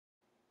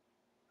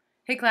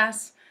Hey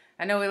class,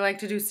 I know we like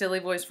to do silly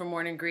voice for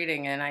morning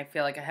greeting and I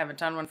feel like I haven't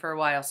done one for a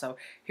while, so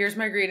here's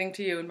my greeting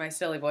to you in my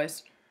silly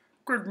voice.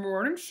 Good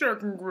morning,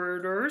 second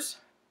graders.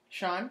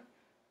 Sean,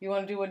 you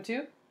want to do one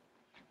too?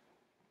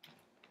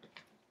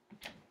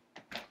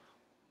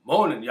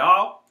 Morning,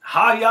 y'all.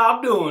 How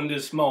y'all doing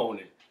this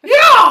morning?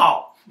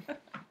 Y'all!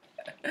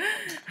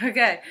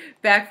 Okay,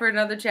 back for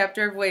another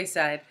chapter of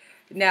Wayside.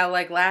 Now,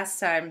 like last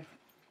time,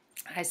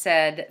 I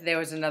said there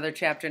was another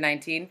chapter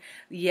 19.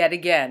 Yet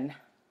again,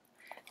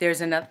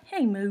 there's another.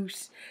 Hey,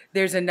 Moose.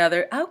 There's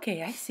another.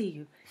 Okay, I see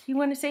you. You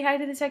want to say hi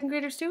to the second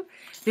graders too?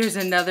 There's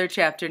another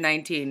chapter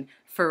 19.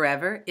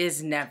 Forever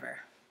is never.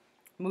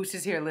 Moose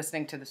is here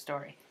listening to the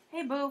story.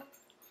 Hey, Boo.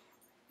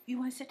 You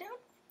want to sit down?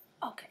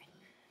 Okay.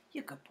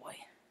 You good boy.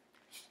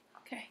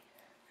 Okay.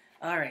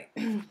 All right.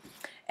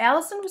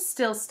 Allison was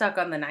still stuck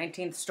on the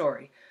 19th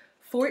story.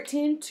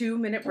 14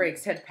 two-minute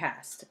breaks had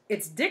passed.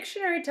 It's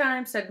dictionary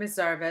time, said Miss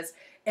Zarvez.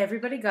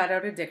 Everybody got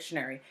out a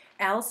dictionary.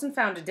 Allison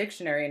found a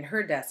dictionary in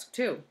her desk,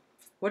 too.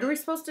 What are we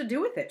supposed to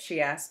do with it,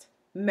 she asked.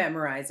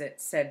 Memorize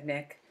it, said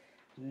Nick.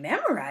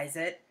 Memorize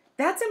it?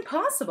 That's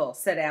impossible,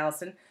 said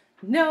Allison.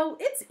 No,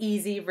 it's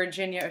easy,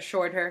 Virginia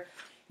assured her.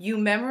 You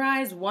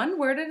memorize one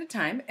word at a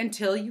time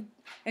until you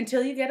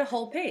get a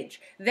whole page.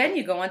 Then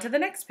you go on to the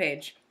next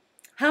page.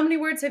 How many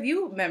words have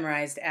you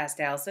memorized? Asked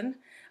Allison.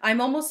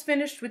 I'm almost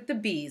finished with the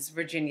B's,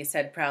 Virginia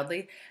said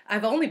proudly.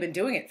 I've only been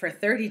doing it for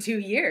 32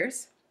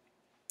 years.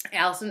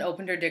 Allison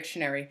opened her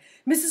dictionary.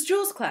 Mrs.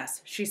 Jewell's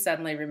class, she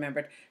suddenly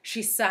remembered.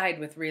 She sighed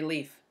with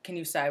relief. Can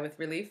you sigh with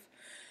relief?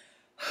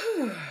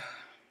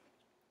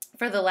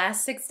 For the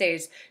last 6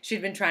 days,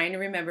 she'd been trying to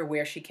remember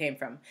where she came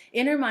from.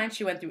 In her mind,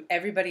 she went through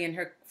everybody in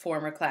her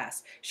former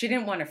class. She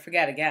didn't want to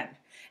forget again.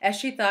 As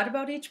she thought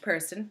about each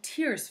person,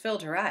 tears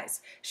filled her eyes.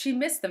 She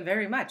missed them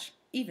very much,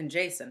 even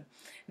Jason.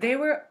 They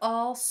were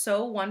all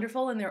so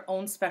wonderful in their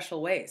own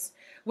special ways.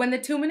 When the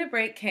 2-minute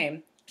break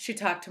came, she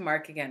talked to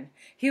Mark again.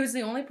 He was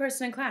the only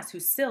person in class who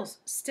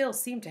still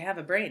seemed to have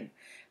a brain.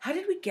 How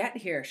did we get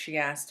here? She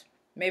asked.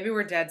 Maybe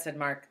we're dead, said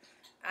Mark.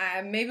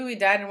 Maybe we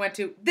died and went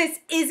to... This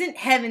isn't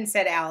heaven,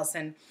 said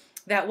Allison.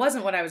 That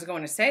wasn't what I was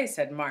going to say,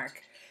 said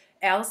Mark.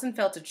 Allison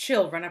felt a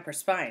chill run up her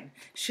spine.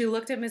 She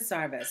looked at Miss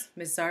Zarvez.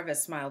 Miss Zarvez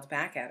smiled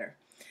back at her.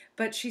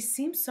 But she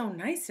seems so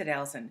nice, said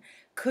Allison.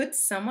 Could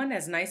someone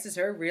as nice as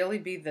her really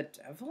be the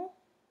devil?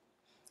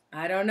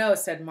 I don't know,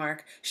 said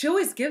Mark. She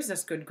always gives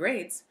us good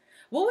grades.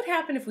 What would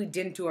happen if we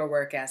didn't do our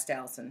work, asked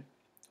Allison.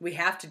 We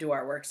have to do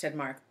our work, said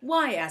Mark.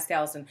 Why, asked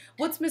Allison.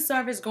 What's Miss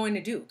Zarvez going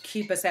to do?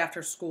 Keep us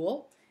after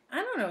school? I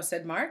don't know,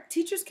 said Mark.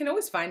 Teachers can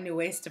always find new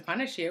ways to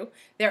punish you.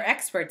 They're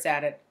experts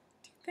at it.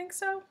 Do you think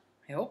so?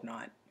 I hope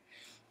not.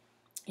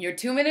 Your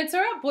 2 minutes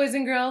are up, boys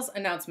and girls,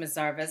 announced Miss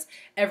Zarvez.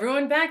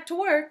 Everyone back to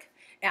work.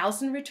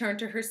 Allison returned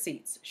to her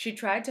seats. She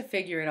tried to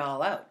figure it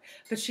all out,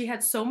 but she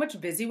had so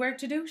much busy work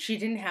to do, she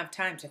didn't have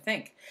time to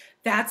think.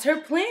 That's her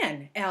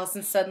plan,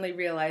 Allison suddenly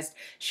realized.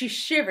 She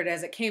shivered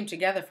as it came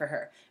together for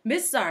her.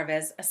 Miss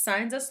Zarvez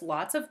assigns us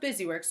lots of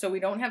busy work so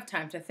we don't have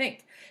time to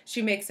think.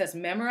 She makes us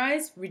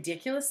memorize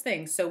ridiculous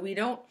things so we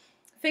don't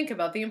think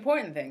about the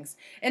important things.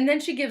 And then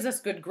she gives us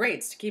good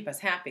grades to keep us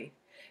happy.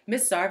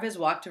 Miss Zarvez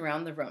walked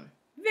around the room.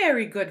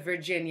 Very good,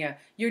 Virginia.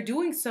 You're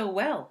doing so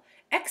well.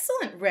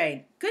 Excellent,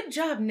 Ray. Good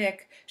job,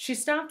 Nick. She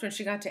stopped when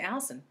she got to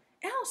Allison.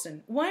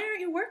 Allison, why aren't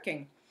you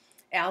working?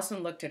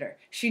 Allison looked at her.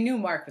 She knew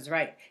Mark was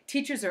right.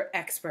 Teachers are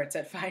experts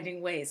at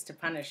finding ways to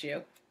punish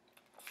you.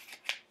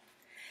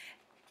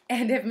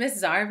 And if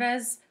Miss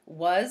Zarvez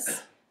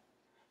was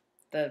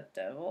the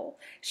devil,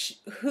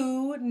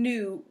 who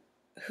knew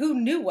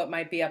what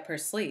might be up her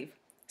sleeve?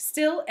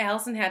 Still,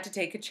 Allison had to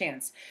take a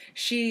chance.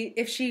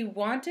 If she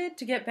wanted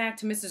to get back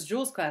to Mrs.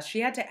 Jewell's class, she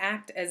had to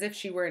act as if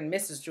she were in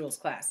Mrs. Jewell's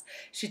class.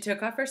 She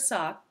took off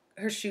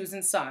her shoes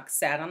and socks,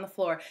 sat on the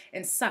floor,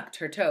 and sucked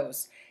her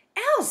toes.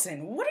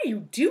 Allison, what are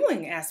you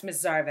doing? Asked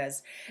Miss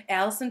Zarvez.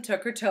 Allison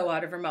took her toe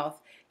out of her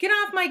mouth. Get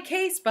off my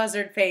case,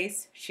 buzzard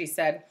face, she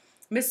said.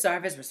 Miss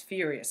Zarvez was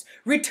furious.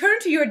 Return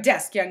to your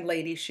desk, young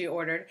lady, she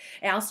ordered.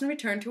 Allison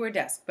returned to her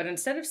desk, but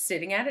instead of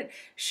sitting at it,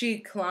 she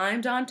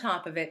climbed on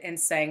top of it and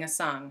sang a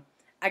song.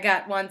 I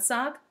got one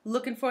sock,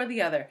 looking for the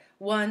other.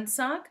 One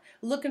sock,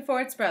 looking for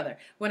its brother.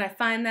 When I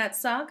find that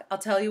sock, I'll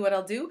tell you what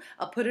I'll do.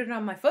 I'll put it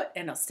on my foot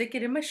and I'll stick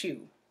it in my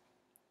shoe.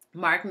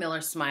 Mark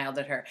Miller smiled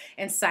at her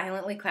and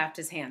silently clapped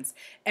his hands.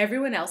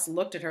 Everyone else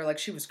looked at her like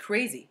she was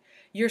crazy.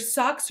 Your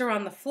socks are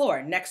on the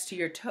floor next to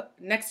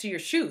your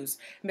shoes,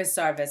 Miss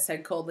Zarvez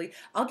said coldly.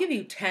 I'll give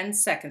you 10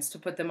 seconds to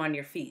put them on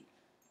your feet.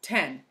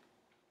 10,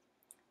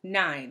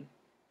 9,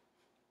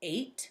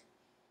 8,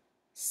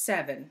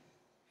 7.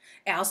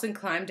 Allison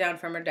climbed down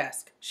from her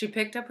desk. She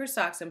picked up her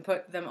socks and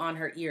put them on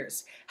her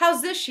ears.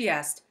 How's this? She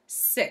asked.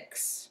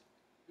 6,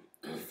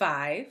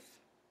 5,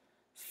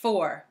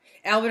 4.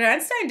 Albert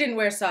Einstein didn't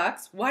wear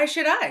socks. Why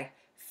should I?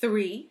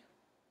 3,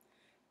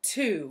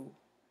 2.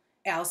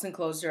 Allison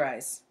closed her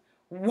eyes.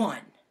 1.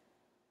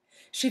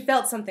 She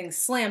felt something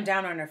slam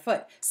down on her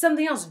foot.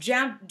 Something else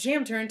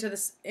jammed her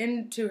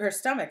into her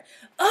stomach.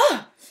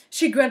 Ugh!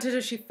 She grunted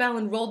as she fell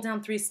and rolled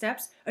down 3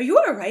 steps. Are you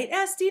all right?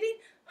 Asked Dee Dee.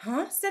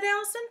 Huh? Said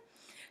Allison.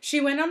 She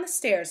went on the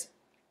stairs.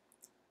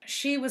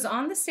 She was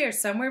on the stairs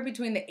somewhere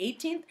between the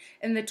 18th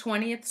and the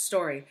 20th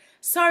story.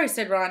 Sorry,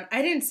 said Ron.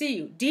 I didn't see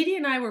you. Dee Dee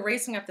and I were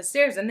racing up the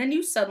stairs, and then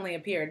you suddenly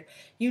appeared.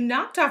 You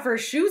knocked off her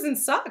shoes and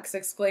socks,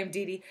 exclaimed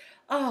Dee Dee.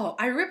 Oh,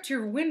 I ripped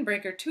your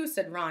windbreaker too,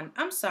 said Ron.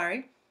 I'm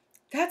sorry.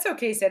 That's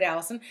okay, said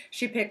Allison.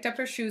 She picked up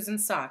her shoes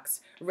and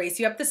socks. Race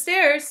you up the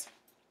stairs.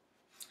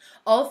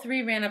 All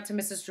three ran up to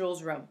Mrs.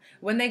 Jewell's room.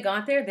 When they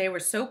got there, they were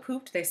so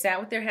pooped they sat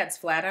with their heads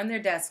flat on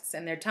their desks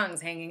and their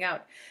tongues hanging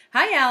out.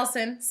 Hi,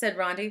 Allison, said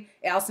Rhonda.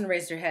 Allison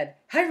raised her head.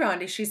 Hi,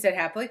 Rhonda, she said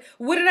happily.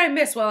 What did I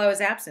miss while I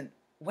was absent?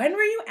 When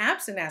were you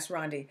absent? Asked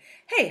Rhonda.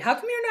 Hey, how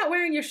come you're not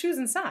wearing your shoes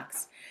and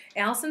socks?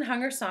 Allison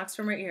hung her socks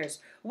from her ears.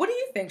 What do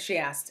you think? She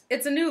asked.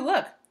 It's a new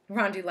look.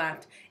 Rhonda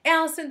laughed.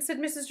 Allison, said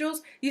Mrs. Jewell,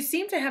 you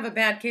seem to have a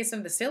bad case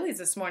of the sillies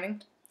this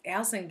morning.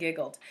 Allison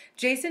giggled.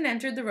 Jason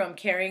entered the room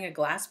carrying a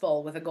glass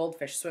bowl with a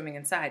goldfish swimming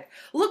inside.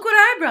 Look what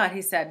I brought,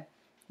 he said.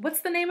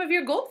 What's the name of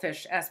your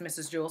goldfish? Asked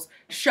Mrs. Jewell.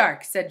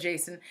 Shark, said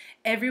Jason.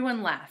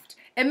 Everyone laughed.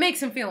 It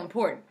makes him feel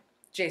important,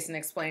 Jason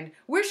explained.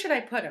 Where should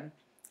I put him?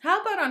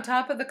 How about on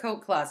top of the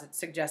coat closet,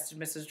 suggested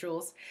Mrs.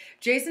 Jewell.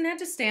 Jason had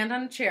to stand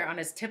on a chair on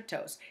his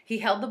tiptoes. He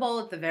held the bowl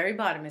at the very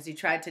bottom as he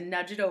tried to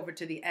nudge it over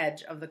to the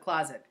edge of the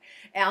closet.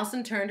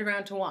 Allison turned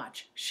around to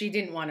watch. She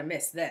didn't want to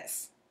miss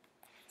this.